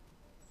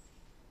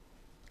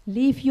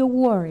 Leave your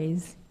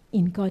worries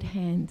in God's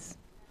hands,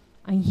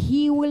 and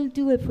He will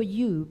do it for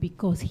you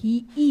because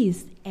He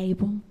is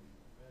able.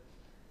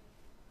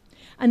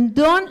 And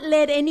don't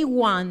let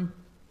anyone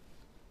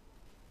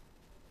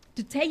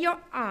to take your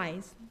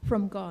eyes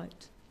from God.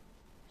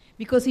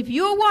 Because if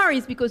your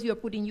worries, because you're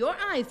putting your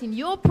eyes in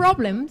your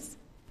problems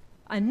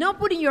and not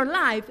putting your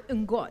life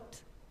in God.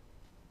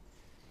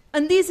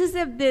 And this is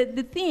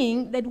the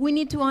thing that we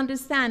need to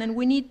understand and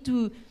we need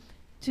to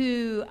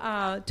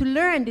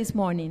learn this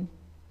morning.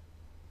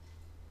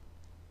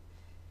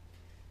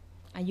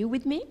 Are you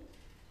with me?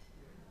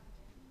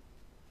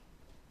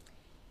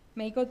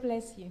 May God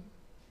bless you.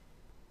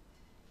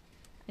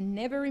 And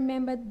never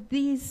remember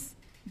this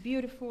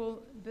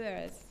beautiful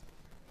verse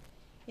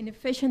in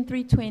Ephesians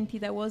 3:20,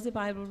 that was the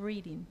Bible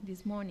reading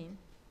this morning.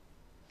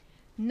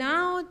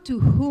 Now to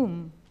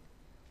whom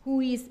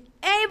who is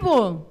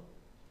able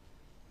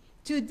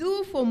to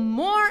do for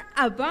more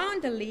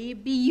abundantly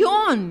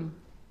beyond,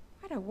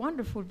 what a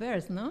wonderful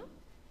verse, no?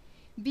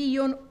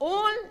 Beyond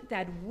all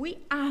that we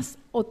ask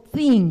or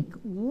think.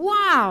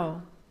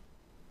 Wow!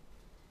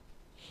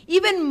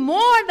 Even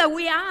more than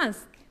we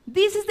ask.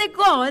 This is the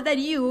God that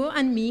you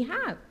and me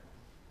have.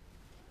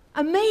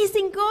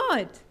 Amazing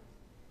God.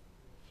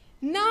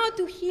 Now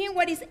to Him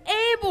what is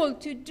able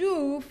to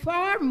do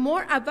far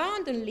more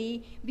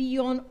abundantly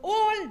beyond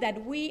all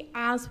that we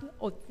ask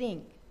or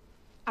think,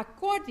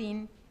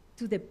 according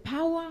to the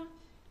power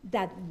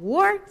that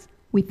works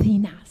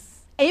within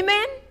us.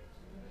 Amen?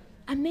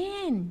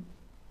 Amen.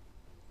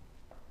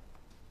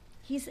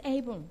 He's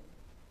able.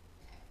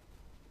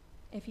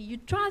 If you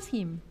trust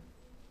Him,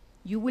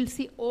 you will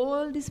see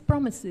all these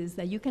promises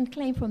that you can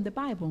claim from the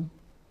Bible.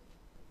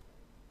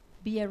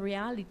 be a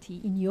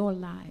reality in your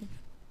life.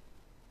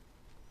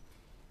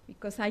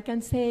 Because I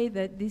can say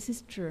that this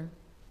is true.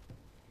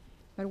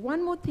 But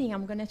one more thing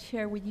I'm going to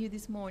share with you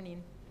this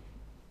morning.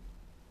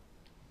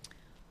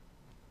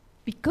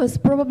 Because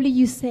probably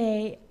you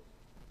say,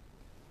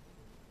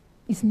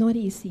 it's not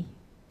easy.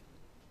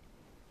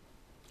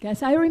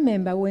 Because I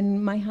remember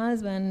when my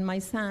husband, my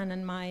son,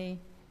 and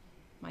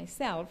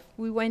myself,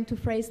 we went to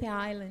Fraser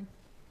Island.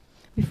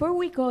 Before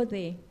we go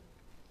there,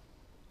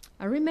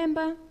 I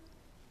remember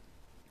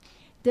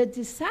that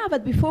the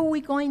Sabbath before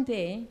we going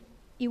there,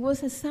 it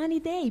was a sunny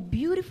day,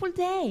 beautiful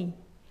day.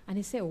 And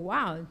I said,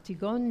 wow, to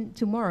go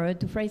tomorrow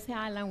to Fraser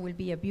Island will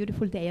be a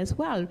beautiful day as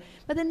well.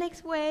 But the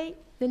next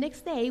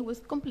day was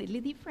completely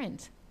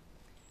different.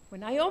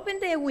 When I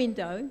opened the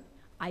window,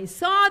 I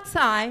saw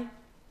outside,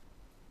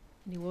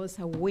 and it was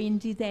a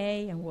windy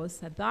day, and it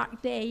was a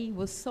dark day, it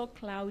was so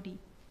cloudy.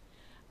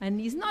 And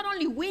it's not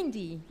only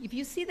windy, if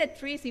you see the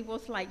trees, it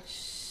was like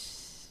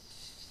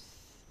shh.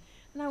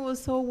 And I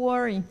was so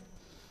worried.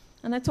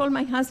 And I told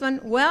my husband,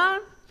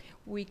 well,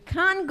 we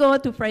can't go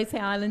to Fraser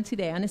Island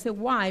today. And I said,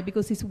 why?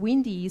 Because it's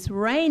windy, it's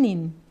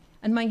raining.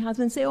 And my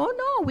husband said, oh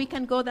no, we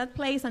can go that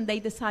place. And they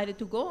decided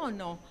to go or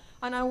no.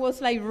 And I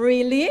was like,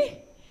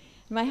 really?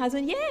 My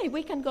husband, yeah,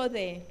 we can go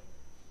there.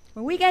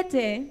 When we get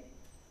there,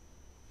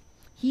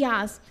 he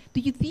asked, do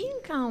you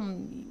think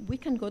we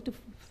can go to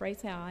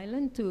Fraser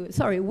Island?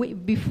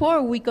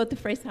 Before we go to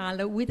Fraser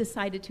Island, we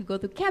decided to go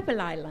to Keppel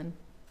Island.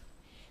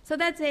 So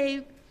that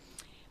day,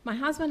 my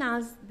husband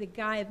asked the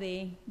guy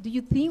there, do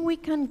you think we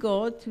can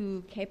go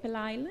to Keppel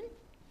Island?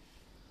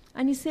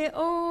 And he said,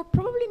 oh,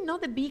 probably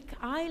not a big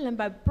island,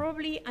 but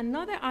probably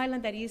another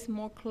island that is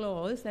more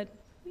close, that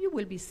you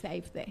will be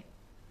safe there.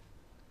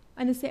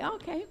 And I said,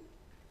 okay.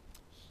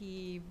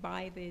 He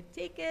buy the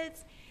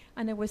tickets,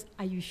 and I was,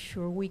 are you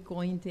sure we're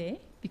going there?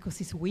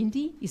 Because it's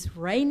windy, it's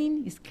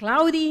raining, it's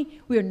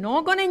cloudy, we're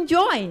not going to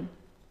enjoy it.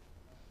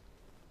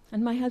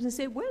 And my husband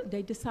said, well,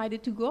 they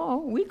decided to go,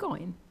 we're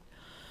going.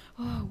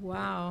 Oh,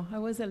 wow, I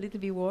was a little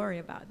bit worried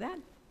about that.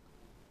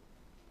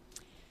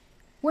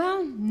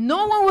 Well,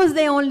 no one was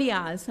there, only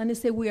us. And I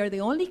said, we are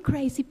the only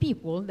crazy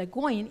people that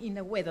going in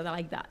a weather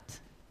like that.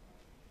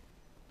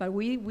 But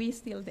we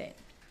still there.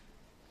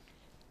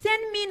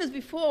 10 minutes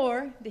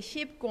before the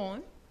ship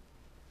gone,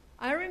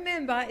 I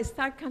remember it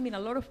started coming a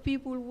lot of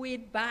people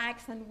with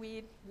bags and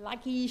with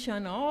luggage,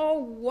 and oh,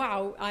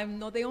 wow, I'm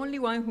not the only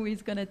one who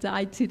is going to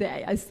die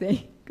today, I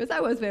say, because I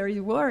was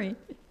very worried.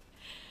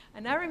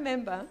 And I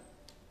remember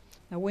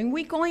that when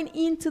we going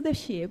into the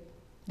ship,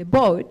 the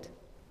boat,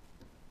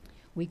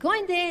 we go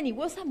in there, and it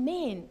was a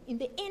man in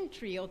the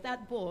entry of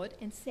that boat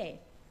and say,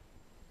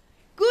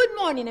 good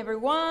morning,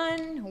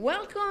 everyone.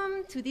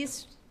 Welcome to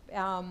this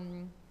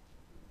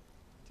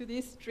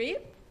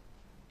trip.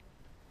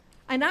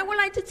 And I would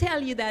like to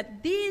tell you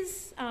that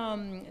this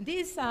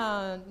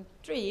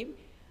trip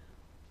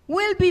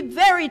will be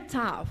very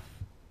tough.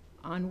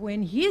 And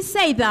when he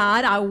said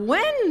that, I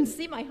went and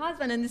see my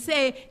husband and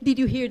say, did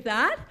you hear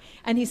that?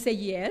 And he said,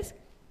 yes,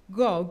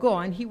 go.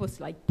 And he was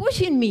like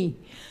pushing me.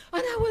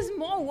 And I was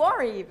more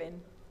worried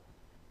even.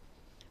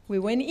 We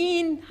went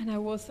in, and I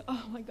was,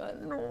 oh my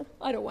God, no,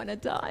 I don't want to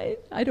die.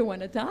 I don't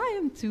want to die.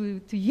 I'm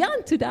too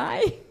young to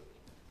die.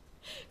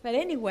 But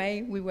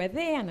anyway, we were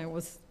there, and I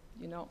was,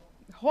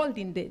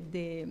 holding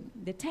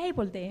the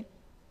table there.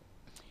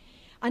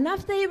 And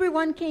after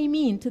everyone came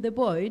into the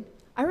boat,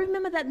 I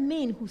remember that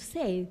man who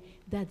said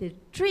that the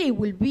trip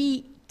will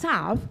be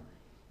tough.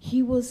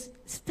 He was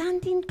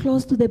standing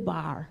close to the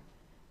bar.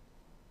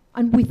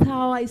 And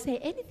without I say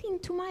anything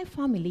to my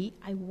family,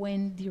 I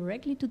went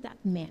directly to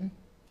that man.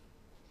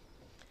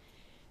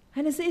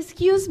 And I said,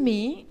 excuse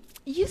me,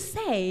 you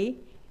say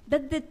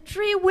that the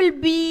trip will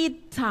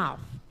be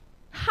tough.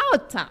 How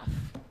tough?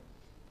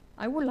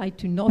 I would like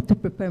to know to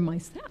prepare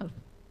myself. And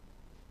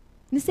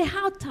he said,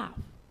 how tough?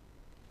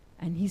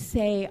 And he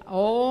said,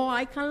 oh,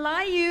 I can't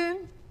lie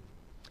you.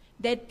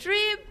 The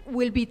trip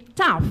will be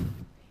tough,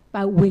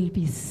 but will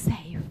be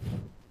safe.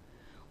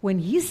 When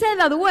he said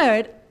that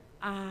word,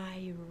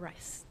 I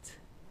rest.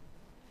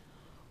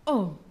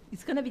 Oh,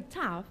 it's going to be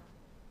tough,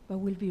 but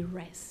will be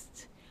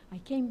rest. I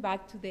came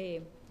back to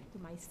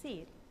my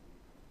seat.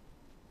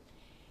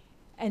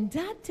 And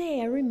that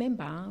day, I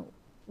remember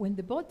when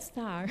the boat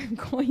started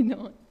going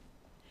on,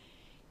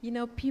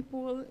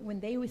 people, when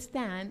they would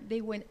stand,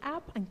 they went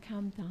up and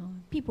come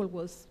down. People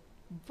was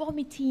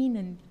vomiting,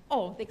 and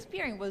the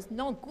experience was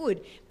not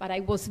good, but I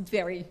was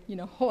very,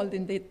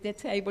 holding the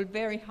table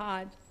very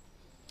hard.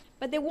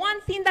 But the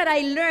one thing that I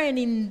learned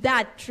in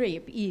that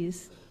trip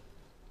is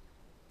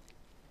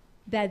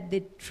that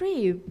the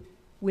trip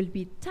will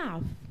be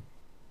tough,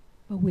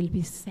 but will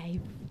be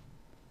safe.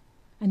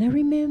 And I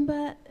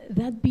remember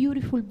that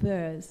beautiful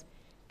verse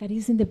that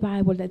is in the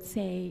Bible that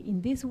say,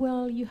 in this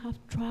world you have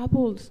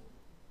troubles,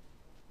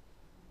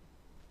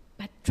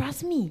 but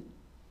trust me,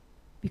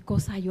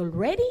 because I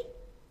already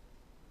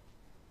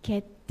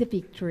get the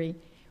victory.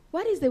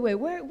 What is the way?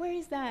 Where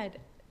is that?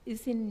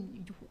 It's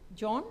in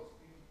John?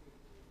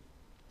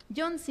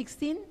 John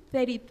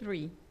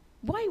 16:33.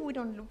 Why we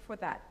don't look for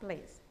that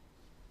place?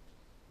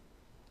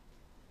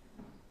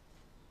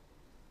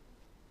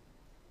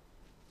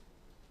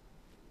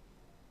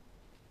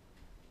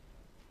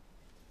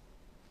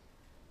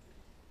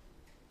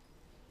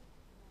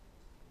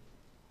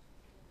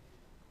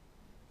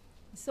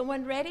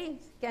 Someone ready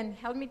can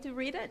help me to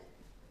read it?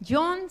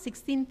 John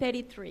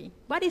 16:33.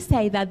 What is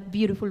say that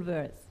beautiful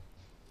verse?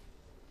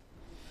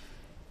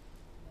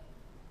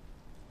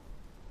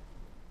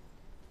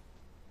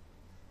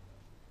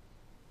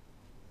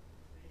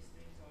 These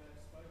things I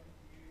have spoken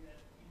to you,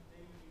 that in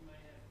me you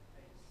may have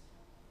peace.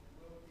 In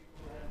the world you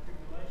will have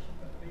tribulation,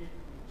 but be of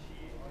good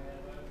cheer, I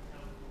have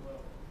overcome the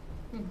world.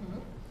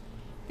 Mm-hmm.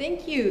 Thank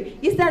you.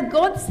 Is that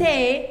God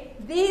say,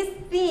 this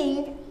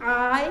thing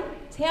I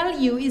tell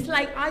you is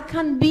like I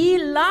can be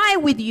lie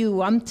with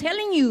you. I'm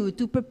telling you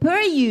to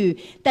prepare you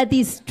that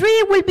this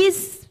tree will be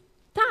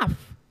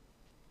tough.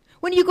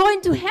 When you go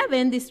into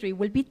heaven, this tree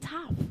will be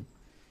tough.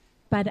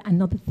 But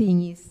another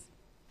thing is,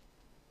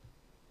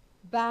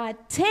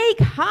 but take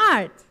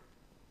heart.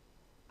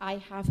 I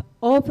have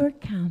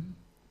overcome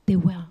the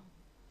world.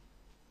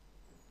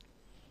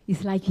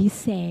 It's like he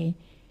say,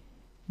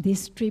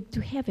 this trip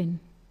to heaven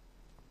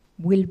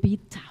will be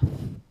tough.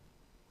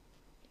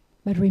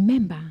 But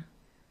remember,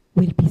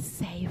 we'll be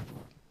safe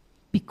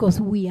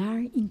because we are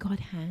in God's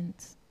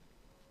hands.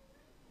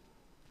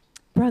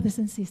 Brothers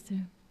and sisters,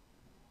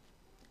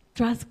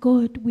 trust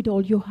God with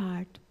all your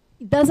heart.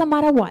 It doesn't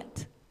matter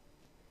what,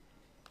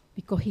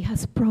 because he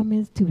has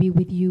promised to be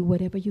with you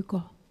wherever you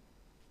go,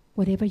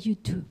 whatever you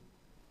do.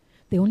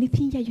 The only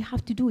thing that you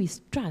have to do is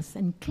trust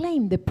and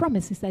claim the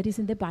promises that is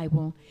in the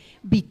Bible,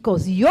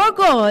 because your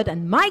God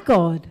and my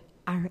God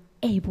are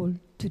able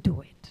to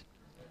do it.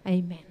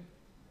 Amen.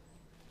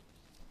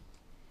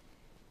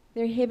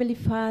 Dear Heavenly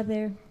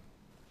Father,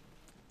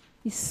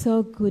 it's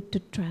so good to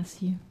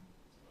trust you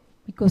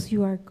because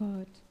you are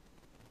God.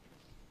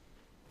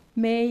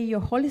 May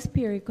your Holy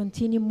Spirit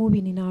continue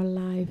moving in our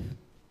life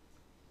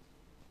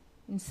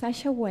in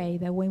such a way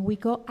that when we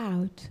go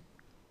out,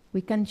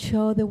 we can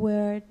show the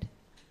world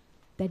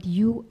that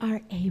you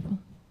are able,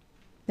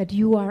 that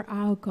you are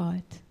our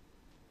God.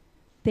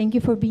 Thank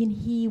you for being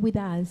here with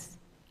us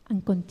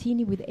and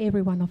continue with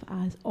every one of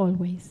us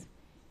always.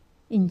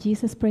 In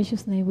Jesus'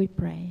 precious name we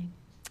pray.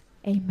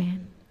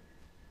 Amen.